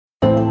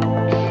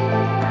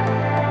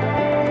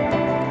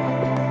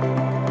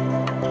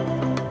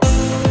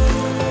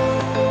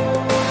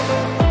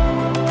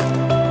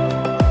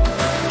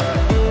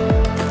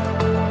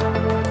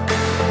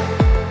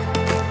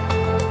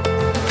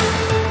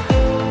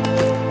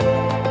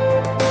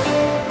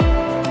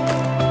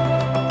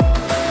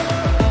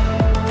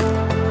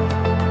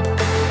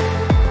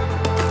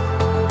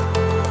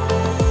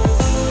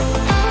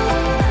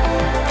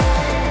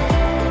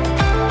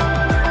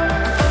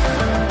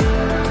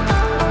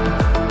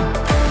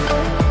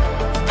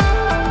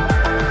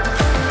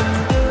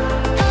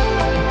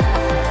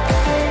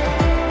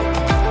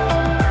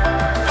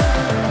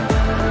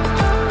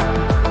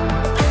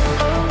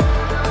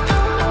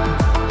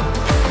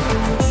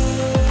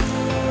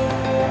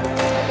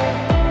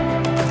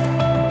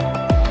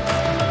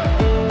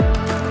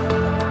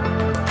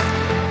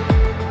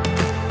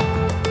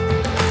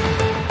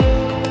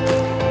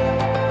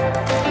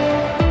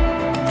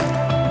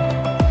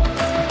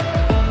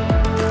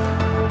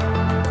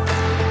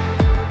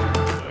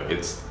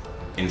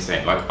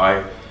insane. Like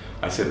I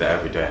sit there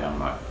every day and I'm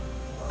like,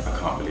 I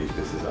can't believe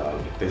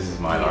this is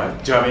my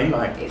life. Do you know what I mean?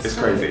 Like, it's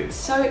crazy. It's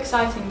so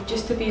exciting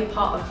just to be a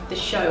part of the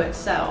show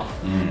itself,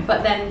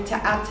 but then to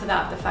add to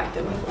that the fact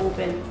that we've all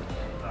been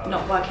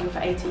not working for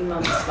 18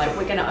 months. Like,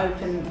 we're going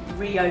to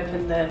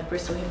reopen the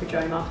Bristol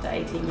Hippodrome after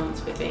 18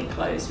 months of it being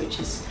closed, which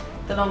is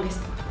the longest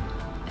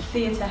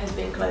theatre has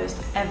been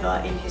closed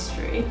ever in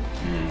history.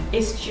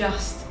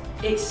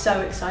 It's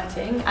so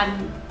exciting,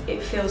 and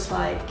it feels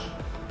like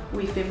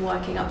we've been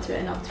working up to it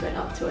and up to it and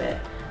up to it,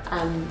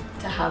 and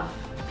to have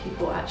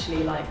people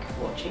actually like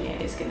watching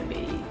it is going to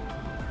be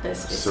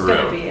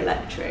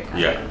electric.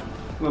 I think.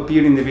 Well,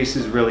 Beauty and the Beast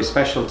is really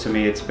special to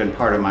me. It's been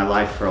part of my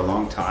life for a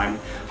long time.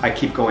 I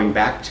keep going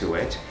back to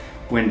it.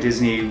 When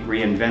Disney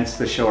reinvents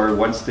the show, or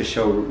once the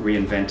show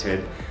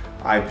reinvented,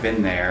 I've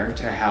been there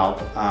to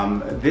help.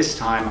 This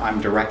time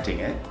I'm directing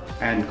it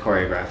and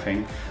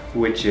choreographing,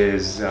 which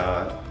is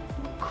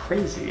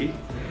crazy,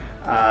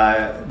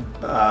 but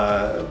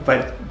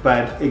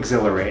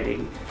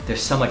exhilarating.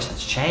 There's so much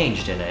that's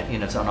changed in it. You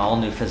know, it's an all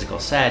new physical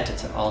set,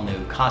 it's all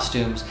new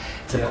costumes,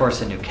 it's of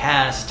course a new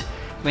cast.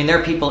 I mean, there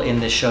are people in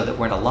this show that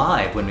weren't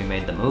alive when we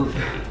made the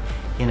movie.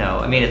 You know,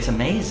 I mean, it's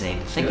amazing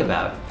to think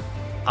about.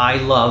 I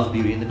love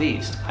Beauty and the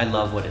Beast. I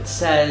love what it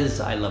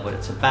says, I love what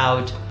it's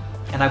about.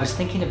 And I was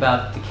thinking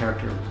about the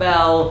character of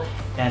Belle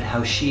and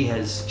how she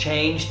has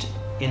changed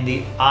in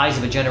the eyes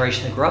of a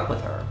generation that grew up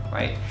with her,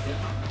 right?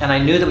 And I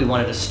knew that we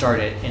wanted to start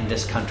it in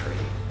this country.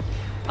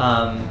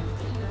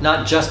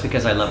 Not just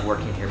because I love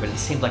working here, but it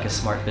seemed like a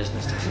smart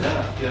business decision.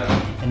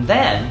 And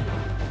then,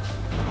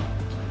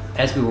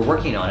 as we were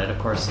working on it, of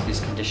course, these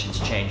conditions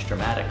changed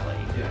dramatically.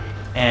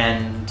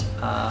 And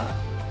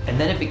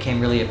then it became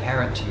really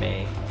apparent to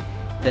me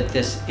that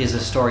this is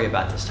a story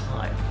about this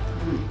time.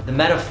 The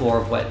metaphor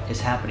of what is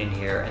happening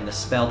here and the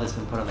spell that's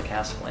been put on the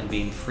castle and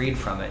being freed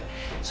from it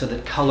so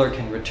that color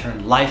can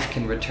return, life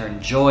can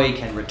return, joy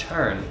can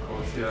return,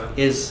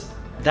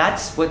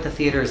 that's what the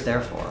theater is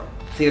there for.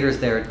 Theater is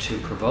there to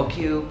provoke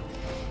you,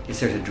 it's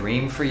there to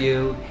dream for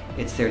you,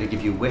 it's there to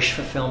give you wish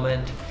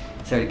fulfillment,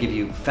 it's there to give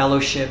you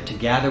fellowship, to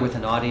gather with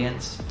an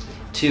audience,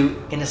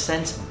 to, in a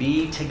sense,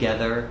 be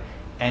together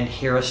and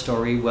hear a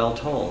story well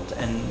told.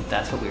 And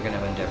that's what we're going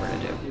to endeavor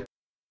to do.